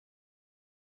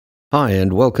Hi,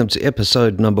 and welcome to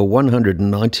episode number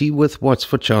 190 with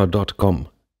whatsforchow.com.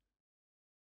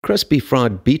 Crispy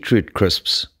fried beetroot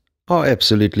crisps are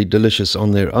absolutely delicious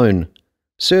on their own,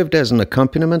 served as an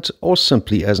accompaniment or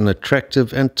simply as an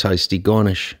attractive and tasty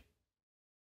garnish.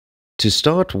 To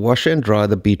start, wash and dry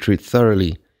the beetroot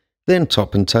thoroughly, then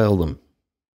top and tail them.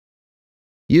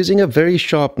 Using a very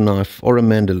sharp knife or a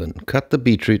mandolin, cut the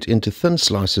beetroot into thin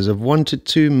slices of 1 to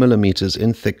 2 millimeters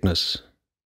in thickness.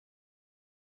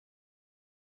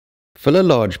 Fill a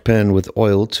large pan with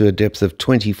oil to a depth of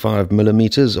 25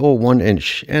 millimeters or 1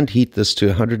 inch and heat this to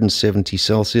 170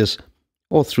 Celsius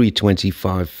or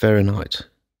 325 Fahrenheit.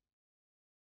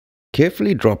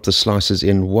 Carefully drop the slices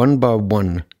in one by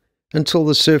one until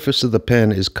the surface of the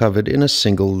pan is covered in a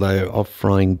single layer of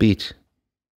frying beet.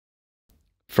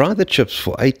 Fry the chips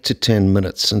for 8 to 10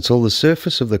 minutes until the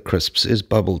surface of the crisps is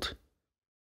bubbled.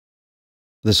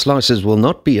 The slices will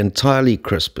not be entirely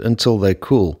crisp until they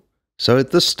cool, so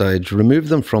at this stage remove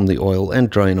them from the oil and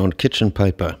drain on kitchen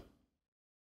paper.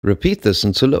 Repeat this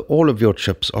until all of your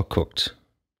chips are cooked.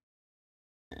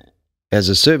 As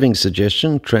a serving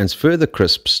suggestion, transfer the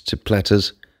crisps to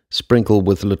platters, sprinkle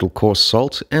with a little coarse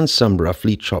salt and some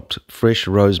roughly chopped fresh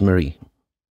rosemary.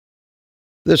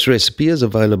 This recipe is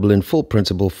available in full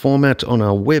printable format on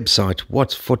our website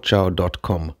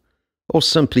whatsforchow.com, or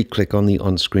simply click on the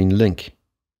on-screen link.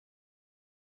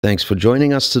 Thanks for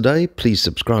joining us today. Please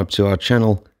subscribe to our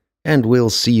channel, and we'll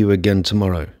see you again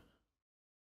tomorrow.